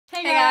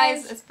Hey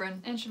guys, it's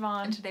Bryn and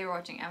Siobhan, and today we're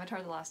watching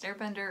Avatar: The Last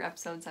Airbender,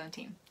 episode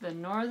 17. the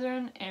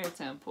Northern Air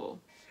Temple.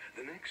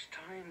 The next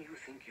time you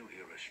think you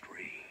hear a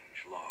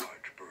strange,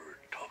 large bird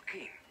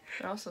talking,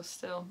 They're also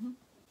still.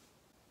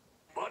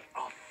 but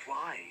a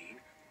flying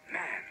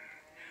man,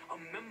 a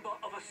member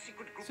of a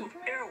secret group of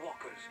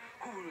airwalkers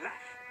who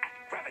laugh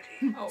at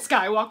gravity Oh.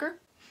 Skywalker.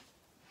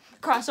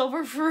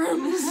 Crossover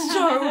from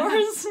Star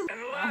Wars. and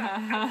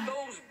laugh at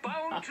those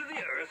bound to the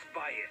earth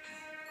by it.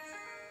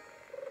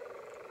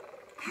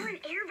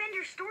 Aren't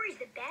Airbender stories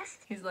the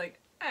best? He's like,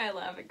 I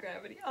laugh at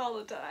gravity all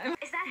the time.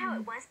 Is that how it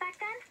was back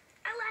then?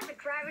 I laugh at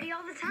gravity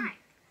all the time.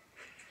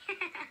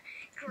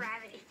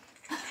 Gravity.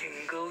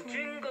 Jingle,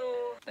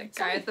 jingle. That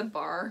guy at the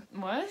bar.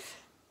 What?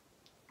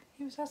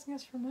 He was asking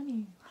us for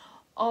money.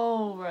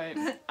 Oh, right.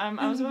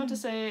 I was about to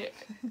say,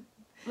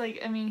 like,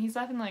 I mean, he's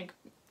laughing like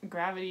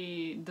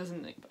gravity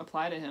doesn't like,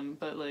 apply to him,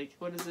 but like,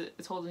 what is it?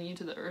 It's holding you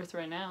to the earth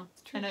right now.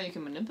 I know you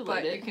can manipulate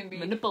But it. you can be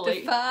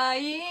manipulate.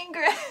 defying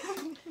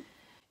gravity.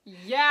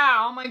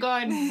 Yeah, oh my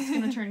god. It's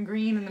gonna turn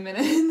green in a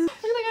minute. Look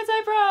at the guy's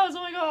eyebrows,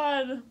 oh my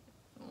god.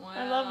 Wow.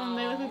 I love them.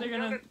 They look like they're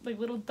gonna, like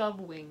little dove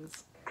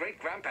wings. Great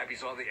grandpappy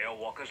saw the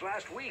airwalkers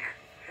last week.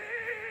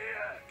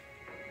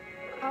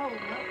 Oh,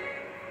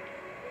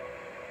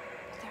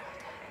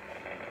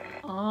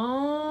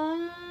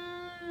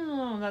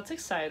 Oh, that's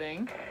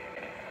exciting.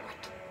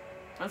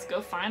 Let's go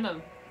find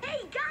them.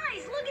 Hey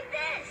guys, look at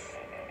this!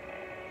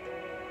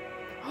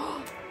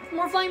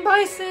 More flying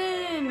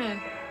bison!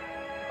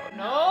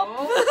 Nope.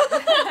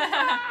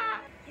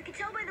 You can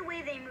tell by the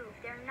way they move,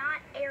 they're not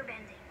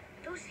airbending.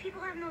 Those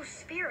people have no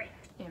spirit.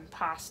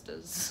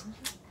 Imposters.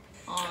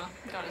 Aw,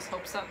 got his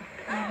hopes up.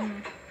 I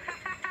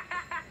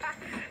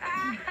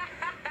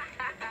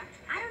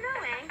don't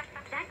know, eh?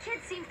 That kid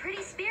seemed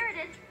pretty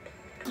spirited.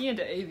 He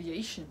into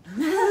aviation.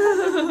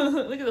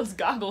 Look at those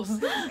goggles.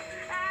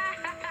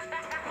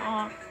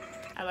 Aw,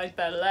 I like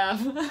that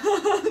laugh.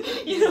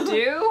 You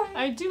do?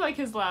 I do like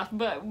his laugh,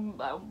 but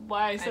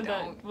why I said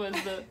that don't. was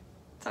the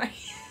Sorry.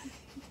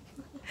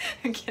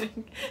 I'm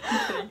kidding.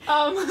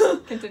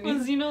 Continue.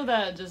 was, you know,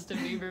 that Justin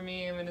Bieber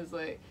meme, and it's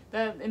like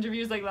that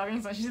interview is like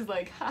laughing, so she's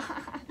like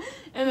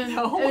and then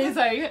No. and he's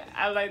like,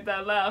 I like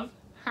that laugh.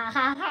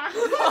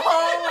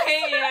 Oh,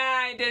 wait,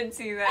 yeah, I did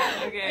see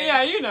that. Okay.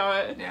 Yeah, you know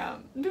it. Yeah.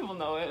 People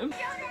know it. Show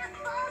that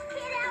bald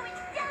kid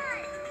how it's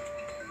done!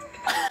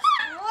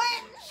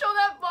 What? Show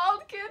that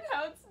bald kid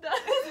how it's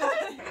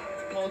done.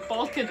 Well,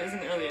 bald kid isn't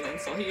really an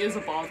insult. He is a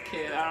bald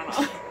kid. I don't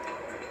know.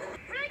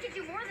 Really could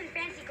do more than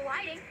fancy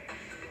gliding.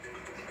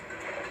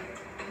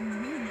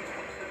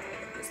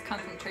 This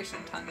concentration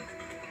ton.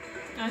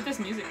 I like this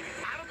music.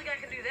 I don't think I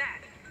can do that,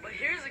 but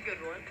here's a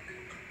good one.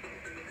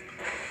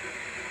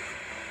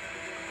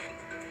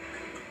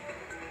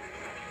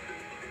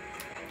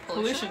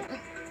 Pollution.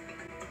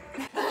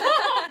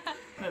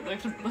 That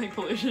looks like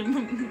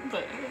pollution,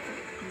 but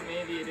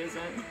maybe it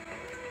isn't.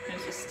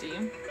 It's just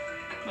steam.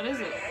 What is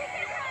it?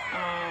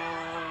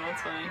 Oh,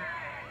 that's funny.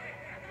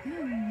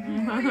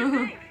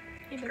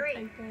 It's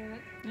great.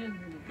 Yeah,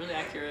 really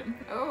accurate.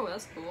 Oh,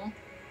 that's cool.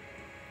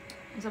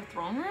 Is that a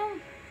throne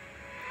room?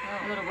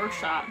 Oh, Is that a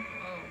workshop?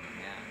 Oh,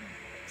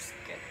 yeah.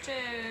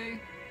 Sketchy.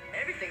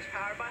 Everything's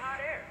powered by hot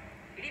air.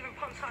 It even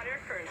pumps hot air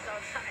currents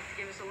outside to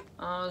give us a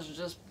Oh, it's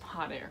just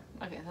hot air.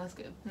 Okay, that's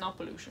good. Not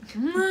pollution. I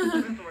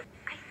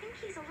think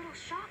he's a little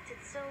shocked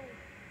it's so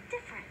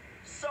different.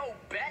 So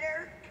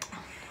better?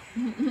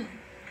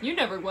 You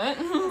never went.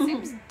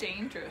 Seems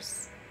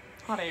dangerous.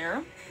 Hot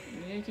air.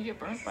 Yeah, you could get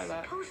burnt by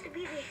that. Supposed to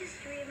be the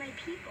history of my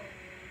people.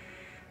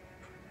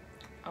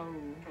 Oh,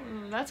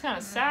 that's kind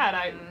of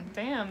sad.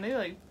 Damn, they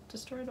like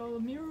destroyed all the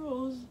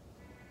murals.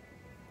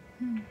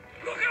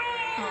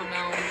 Oh,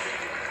 no.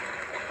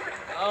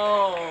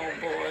 Oh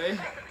boy.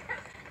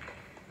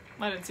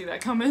 I didn't see that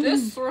coming.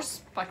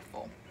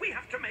 Disrespectful. We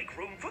have to make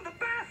room for the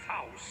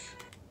bathhouse.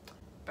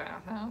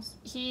 Bathhouse.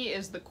 He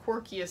is the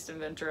quirkiest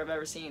inventor I've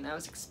ever seen. I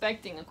was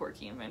expecting a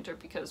quirky inventor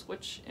because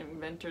which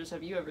inventors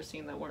have you ever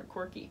seen that weren't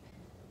quirky?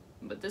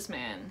 But this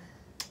man,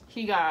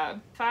 he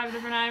got 5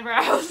 different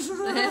eyebrows.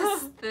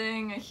 This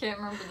thing, I can't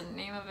remember the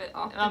name of it.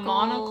 Optical.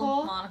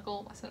 monocle?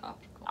 Monocle. I said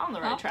optical. On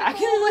the right Optical track.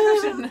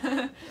 illusion.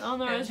 On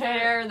the right His track.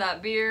 hair,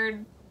 that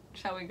beard.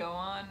 Shall we go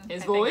on?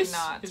 His I voice.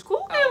 Think not. His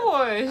cool guy Oh.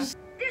 voice.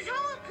 This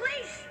whole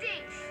place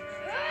stinks!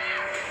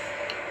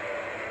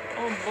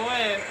 Oh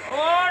boy.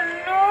 Oh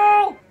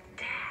no!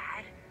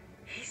 Dad,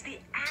 he's the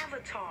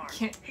Avatar.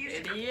 You He's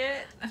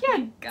idiot. Yeah,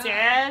 God.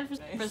 Dad.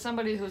 For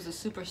somebody who's a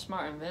super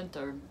smart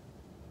inventor,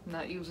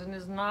 not using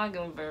his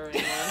noggin very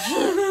much.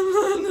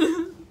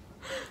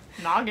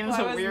 Noggin is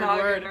Why a was weird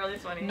noggin word. really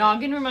funny?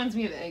 Noggin reminds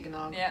me of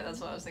eggnog. Yeah, that's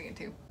what I was thinking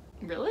too.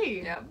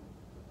 Really? Yep.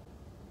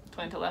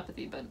 Twin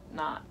telepathy, but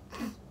not.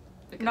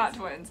 Because Not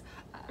twins.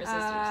 We're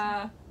sisters.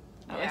 I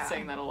like yeah.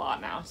 saying that a lot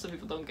now, so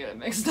people don't get it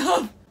mixed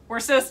up. We're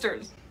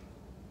sisters.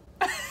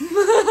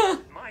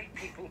 My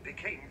people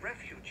became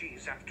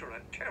refugees after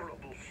a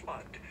terrible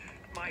flood.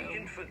 My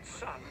infant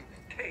son,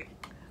 Tate.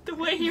 The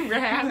way he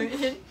ran.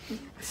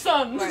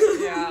 Son. But,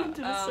 yeah.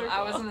 Into the circle.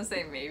 I was gonna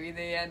say maybe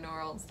they had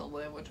nowhere else to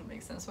live, which would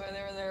make sense why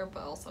they were there,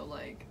 but also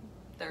like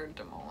they're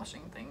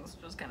demolishing things,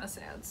 which is kind of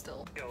sad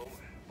still. Joe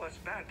was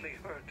badly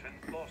hurt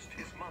and lost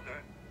his mother.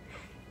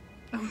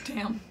 Oh,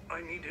 damn.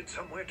 I needed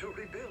somewhere to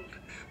rebuild.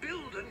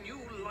 Build a new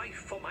life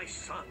for my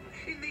son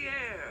in the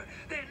air.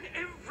 Then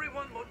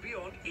everyone would be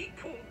on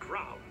equal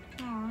ground.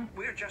 Aww.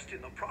 We're just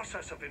in the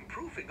process of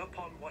improving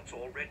upon what's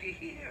already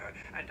here.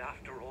 And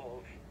after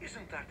all,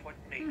 isn't that what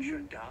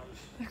nature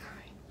does?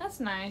 That's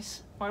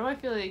nice. Why do I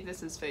feel like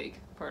this is fake?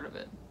 Part of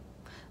it.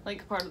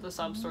 Like, part of the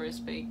sub story is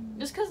fake.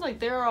 Just because, like,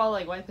 they were all,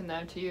 like, wiping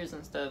their tears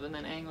and stuff, and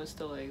then Aang was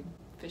still, like,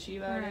 fishy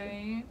about it.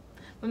 Right.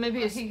 But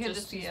maybe it's he could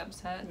just be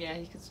upset. Yeah,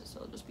 he could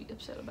still just be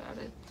upset about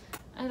it.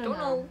 I don't Don't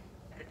know.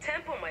 The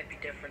temple might be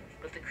different,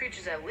 but the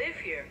creatures that live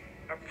here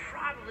are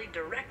probably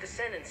direct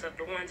descendants of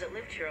the ones that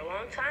lived here a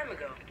long time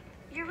ago.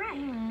 You're right.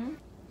 Mm-hmm.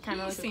 Kind He of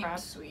like a seems crab.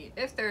 sweet.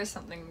 If there is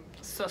something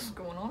sus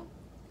going on,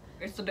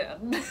 it's the dad.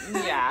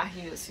 Yeah,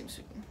 he does seem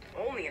sweet.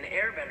 Only an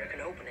airbender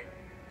can open it,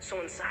 so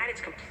inside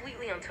it's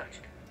completely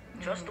untouched,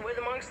 just the way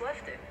the monks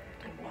left it.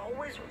 I've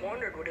always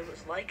wondered what it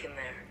was like in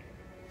there.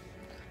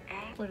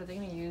 What, are they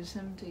gonna use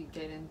him to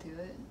get into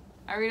it?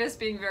 Arita's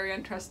being very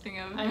untrusting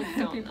of I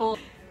don't people.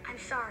 I'm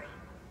sorry.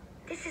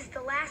 This is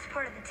the last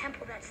part of the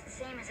temple that's the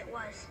same as it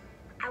was.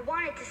 I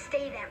want it to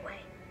stay that way.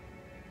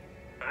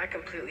 I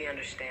completely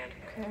understand.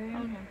 Okay,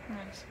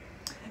 nice.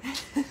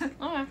 Okay.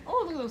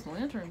 Oh, look at those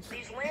lanterns.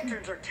 These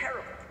lanterns are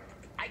terrible.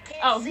 I can't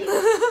Oh. see.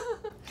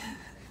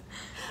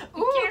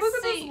 Ooh, can't look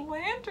at see. those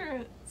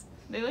lanterns.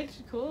 They look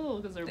cool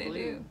because they're They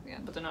blue. do, yeah.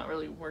 But they're not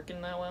really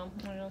working that well,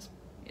 I guess.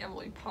 Yeah,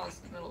 well, you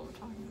paused in the middle of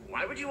talking.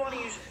 Why would you want to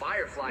use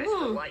fireflies for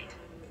Ooh. light?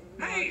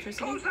 Hey,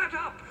 Electricity? close that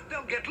up.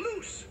 They'll get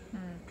loose.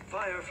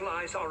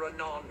 Fireflies are a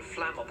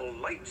non-flammable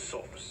light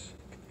source.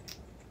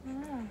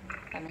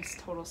 That makes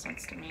total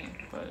sense to me,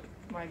 but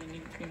why do you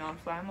need it to be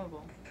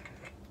non-flammable?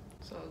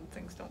 So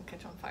things don't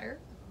catch on fire?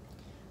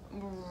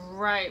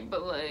 Right,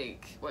 but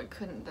like, why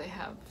couldn't they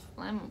have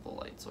flammable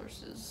light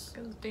sources?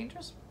 Because it's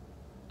dangerous?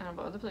 I know,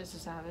 but other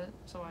places have it,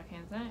 so why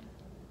can't they?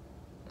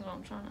 That's what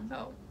I'm trying to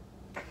No.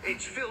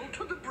 It's filled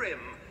to the brim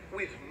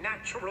with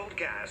natural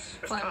gas.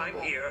 This time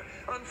Flammable. here.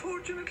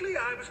 Unfortunately,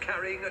 I was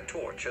carrying a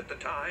torch at the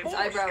time. His Oh,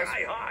 eyebrows.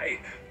 sky high.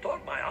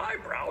 Thought my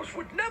eyebrows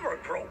would never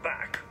grow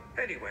back.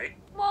 Anyway,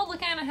 Well, they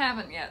kind of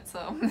haven't yet,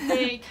 so.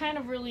 They kind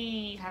of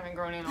really haven't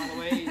grown in all the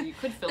way. You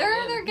could fill they're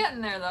it in. they're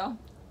getting there though.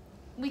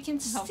 We can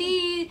Help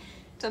see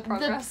To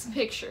progress. the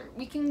picture.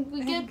 We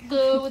get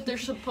the what they're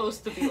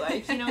supposed to be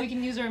like. You know, we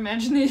can use our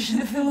imagination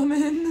to fill them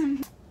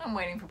in. I'm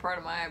waiting for part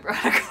of my eyebrow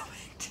to go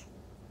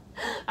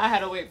in. I had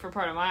to wait for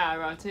part of my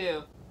eyebrow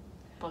too.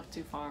 Pluck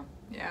too far.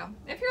 Yeah.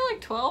 If you're like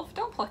 12,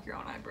 don't pluck your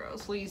own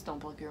eyebrows. Please don't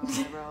pluck your own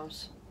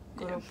eyebrows.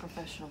 Go to Yeah. a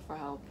professional for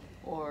help,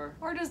 or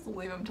Or just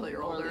leave them till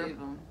you're older. leave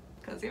them.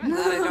 Because even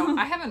that,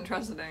 I haven't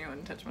trusted anyone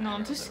to touch my No, I'm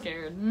eyebrows too ever.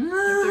 scared.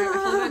 I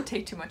feel like that'd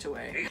take too much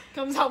away.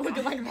 Comes out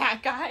looking like that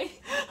guy.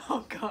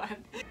 Oh god.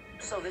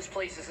 So this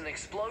place is an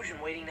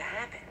explosion waiting to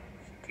happen.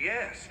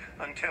 yes,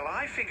 until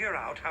I figure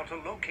out how to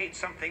locate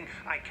something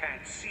I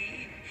can't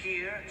see,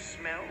 hear,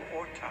 smell,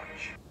 or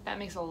touch. That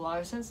makes a lot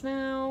of sense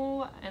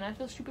now, and I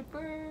feel stupid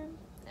for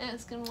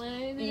asking why I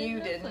didn't You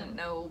know didn't that.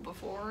 know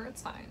before,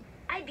 it's fine.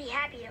 I'd be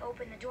happy to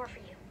open the door for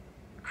you.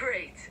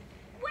 Great.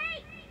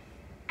 Wait!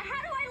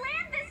 How do I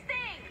land this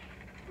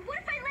thing? What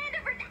if I land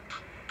over...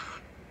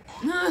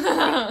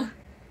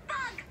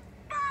 Bug!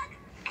 Bug!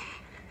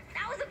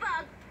 That was a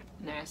bug.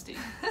 Nasty.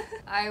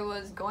 I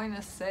was going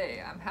to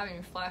say, I'm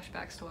having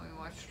flashbacks to when we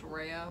watched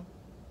Raya.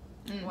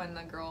 When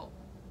the girl,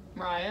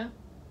 Raya?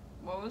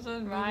 what was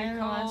it? Raya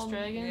the Last called?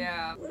 Dragon?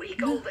 Yeah.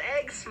 Weak old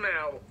egg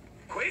smell.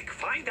 Quick,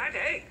 find that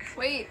egg.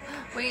 Wait.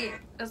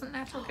 Doesn't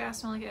natural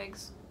gas smell like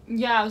eggs?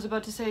 Yeah, I was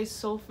about to say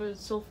sulfur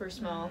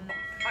smell.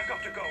 I've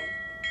got to go.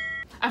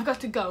 I've got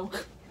to go.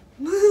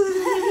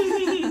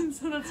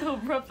 So that's how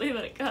abruptly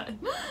that it got.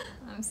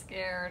 I'm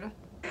scared.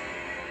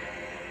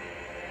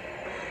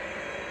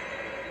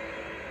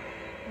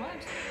 What?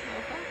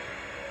 Okay.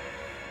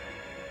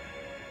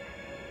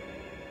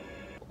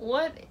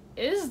 What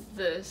is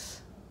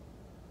this?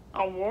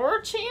 A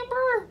war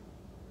chamber?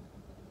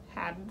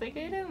 How did they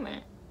get in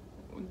there?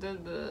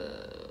 Did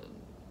the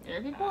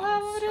air people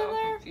have I'm it so in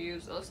there?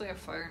 confused. It looks like a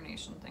Fire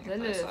Nation thing.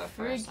 That I is saw a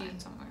fire freaky. sign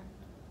somewhere.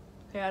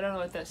 Yeah, I don't know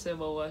what that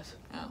symbol was.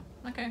 Oh,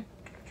 okay.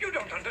 You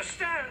don't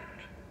understand.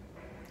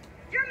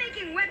 You're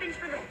making weapons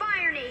for the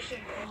Fire Nation.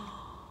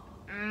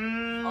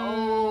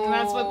 Oh,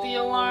 That's what the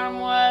alarm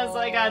was.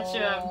 I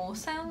gotcha. Oh,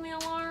 sound the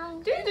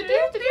alarm. Do, do, do, do,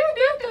 do,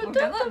 do, We've do,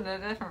 done do. that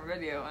in a different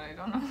video, and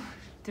I don't know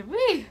Did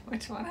we?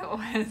 which one it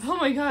was. Oh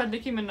my god,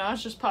 Nicki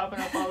Minaj just popping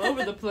up all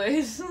over the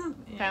place.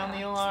 Pound the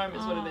Yeah. alarm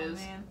is what Oh, it is.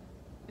 man.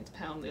 It's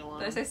pound the alarm.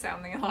 Did I say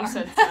sound the alarm? You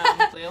said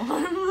pound the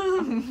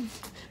alarm.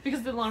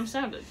 Because the alarm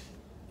sounded.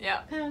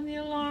 Yeah. Pound the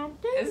alarm.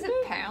 Is it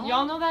pound?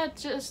 Y'all know that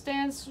Just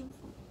Dance?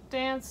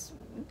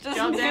 Just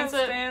Y'all dance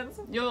it? dance.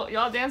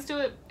 Y'all dance to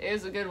it? It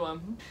is a good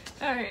one.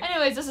 Alright.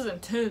 Anyways, this is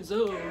intense.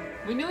 Oh,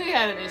 we knew he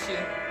had an issue.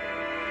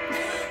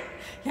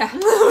 Yeah. We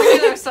knew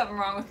there was something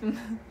wrong with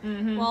him.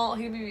 Mm-hmm. Well,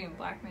 he'd be being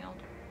blackmailed.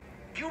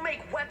 You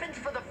make weapons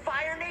for the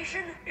Fire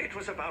Nation? It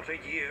was about a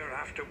year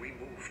after we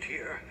moved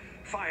here.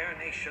 Fire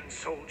Nation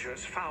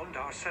soldiers found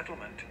our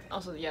settlement.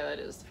 Also, yeah, that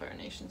is the Fire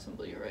Nation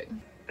symbol, you're right.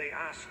 They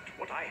asked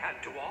what I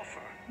had to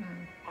offer.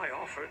 I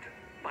offered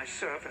my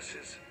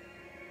services.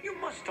 You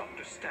must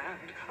understand,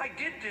 I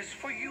did this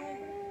for you.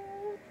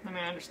 I mean,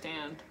 I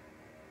understand.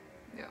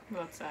 Yeah.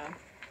 That's sad.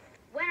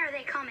 When are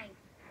they coming?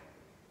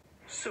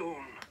 Soon.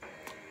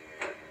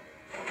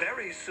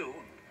 Very soon.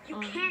 You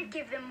can't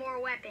give them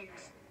more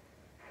weapons.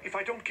 If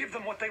I don't give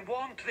them what they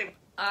want, they...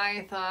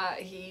 I thought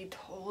he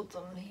told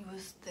them he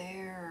was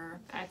there.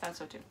 I thought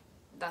so too.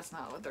 That's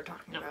not what they're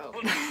talking No. about.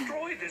 will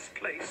destroy this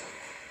place.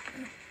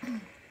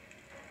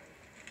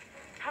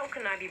 How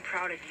can I be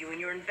proud of you when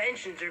your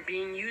inventions are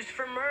being used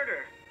for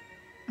murder?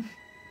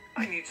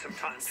 I need some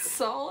time to...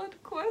 Solid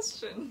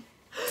question.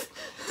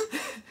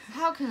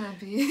 How can I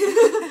be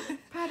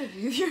proud of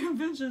you if your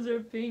inventions are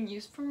being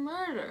used for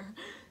murder?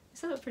 You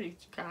said that pretty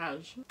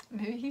cash.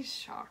 Maybe he's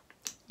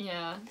shocked.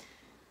 Yeah.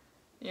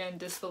 Yeah, in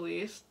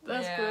disbelief.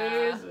 That's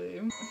Yeah.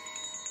 crazy.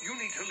 You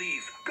need to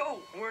leave. Go!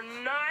 We're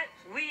not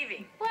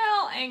leaving.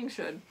 Well, Aang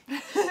should.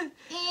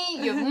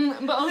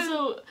 But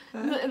also,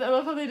 I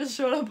love how they just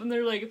showed up and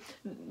they're like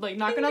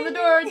knocking on the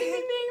door. Ding, ding,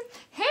 ding.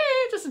 Hey,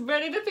 just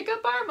ready to pick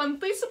up our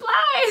monthly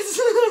supplies.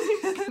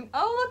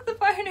 Oh, look, the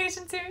Fire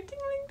Nation's here. Ding,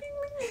 ding, ding,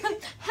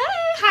 ding.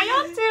 Hey, how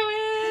y'all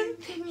doing?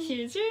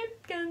 Here's your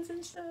guns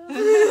and stuff.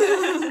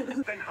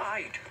 Then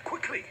hide,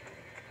 quickly.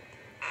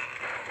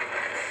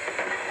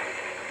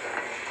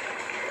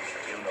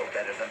 You know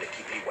better than to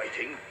keep me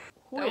waiting.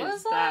 Who That is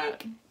was that?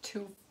 like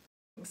 2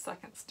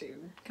 seconds,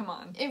 dude. Come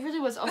on. It really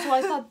was. Also,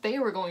 I thought they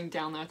were going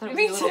down there. I thought it was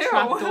Me a little too.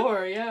 trap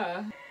door.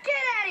 Yeah. Get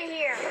out of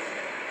here!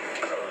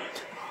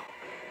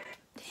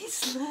 He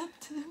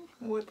slapped him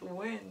with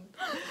wind.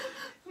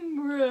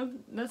 Bruh,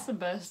 that's the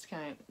best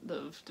kind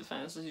of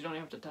defense. Is you don't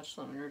even have to touch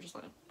them. You're just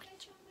like.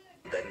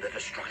 Then the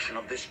destruction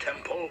of this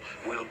temple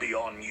will be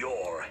on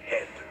your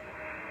head.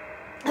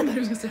 I thought he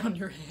was gonna say on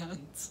your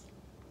hands.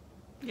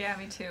 Yeah,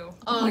 me too.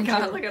 Oh my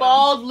god, your look at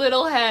bald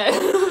little head.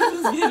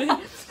 Just kidding.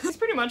 He's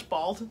pretty much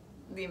bald. him.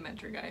 The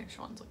inventor guy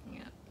Sean's looking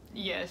at.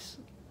 Yes.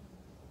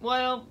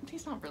 Well,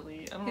 he's not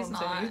really. I don't know He's what I'm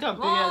saying. not. He's got a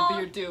big Well- ass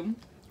beard too.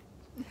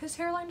 His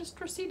hairline just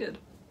receded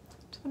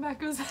to the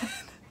back of his head.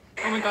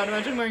 Oh my god,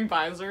 imagine wearing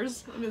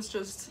visors and it's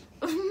just.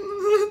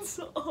 it's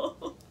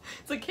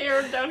like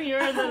hair down here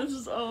and then it's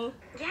just all.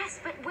 Yes,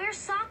 but where's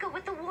Sokka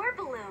with the war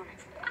balloon?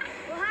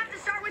 We'll have to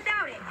start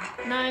without it.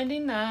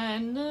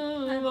 99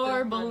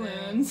 more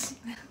balloons. balloons.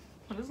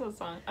 What is that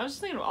song? I was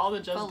just thinking of all the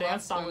Just The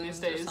Dance Love songs these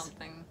Balloons or days.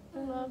 something. I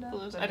love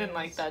balloons. I didn't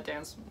like that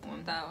dance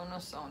one. That one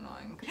was so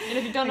annoying. And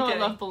if you don't know what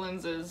Okay. Love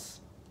Balloons is,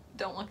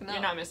 Don't look it up.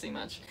 you're not missing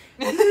much.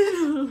 What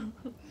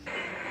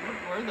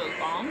were those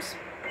bombs?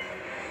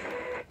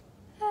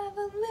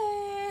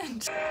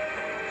 Avalanche.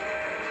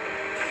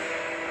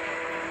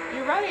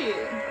 You're right.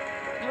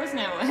 There was an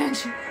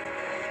avalanche. We've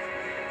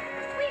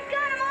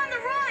got him on the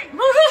run!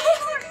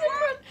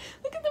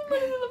 Look at them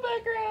running in the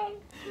background.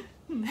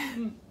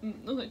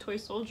 Look like toy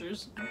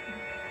soldiers.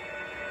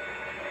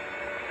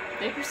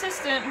 They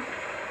persistent.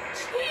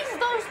 Jeez,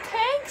 those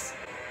tanks!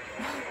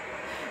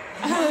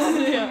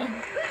 Yeah.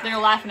 They're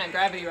laughing at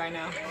gravity right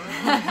now.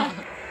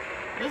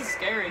 This is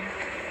scary.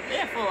 They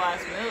have full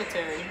ass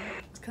military.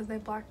 It's because they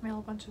blackmail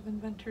a bunch of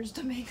inventors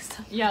to make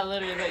stuff. Yeah,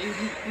 literally, but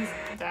his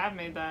dad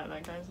made that.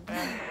 That guy's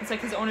bad. It's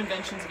like his own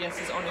inventions against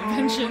his own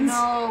inventions.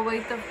 Oh, no,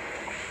 wait,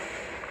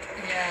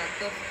 yeah,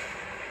 the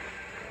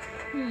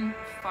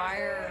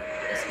fire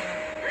is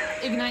gonna...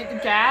 Ignite the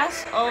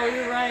gas? Oh,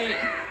 you're right.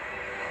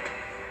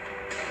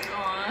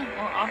 Aw,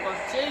 or Appa.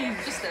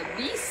 Jeez. Just a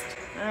beast.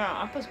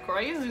 Yeah, Appa's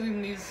crazy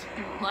in these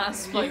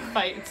Last like few.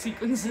 fight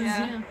sequences.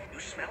 Yeah. Yeah. You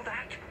smell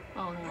that?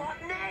 Oh no.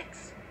 Rotten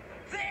eggs.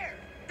 There.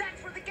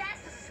 That's where the gas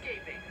is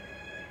escaping.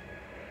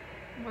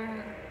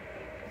 Where?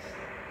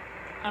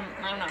 I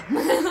don't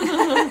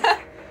know.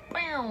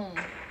 Bam.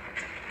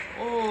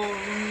 Oh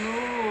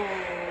no.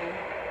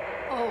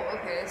 Oh,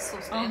 okay, it's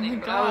still standing,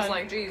 but I God. was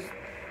like, geez.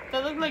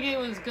 That looked like it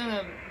was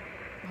gonna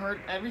hurt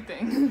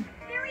everything.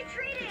 They're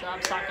retreating! Good job,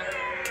 Sokka.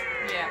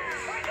 Yeah.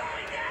 We're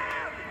going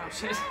down. Oh,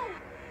 shit.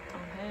 Oh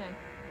man.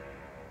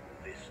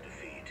 This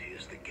defeat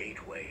is the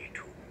gateway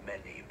to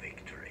many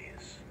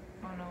victories.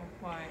 Oh no,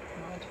 why?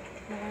 What?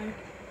 Why?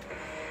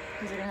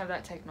 Because they're gonna have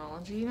that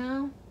technology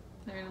now.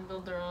 They're gonna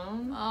build their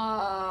own.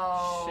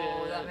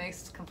 Oh, Shit. that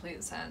makes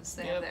complete sense.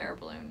 They Yep. have the air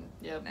balloon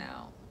Yep.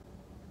 now.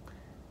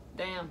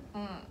 Damn.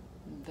 Mm.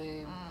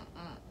 Damn.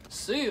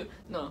 See you.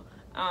 No.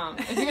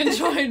 If you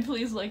enjoyed,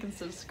 please like and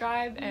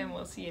subscribe, and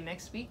we'll see you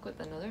next week with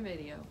another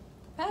video.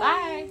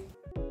 Bye.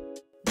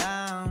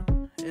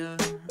 Down, yeah.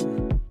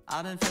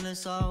 I've been feeling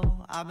so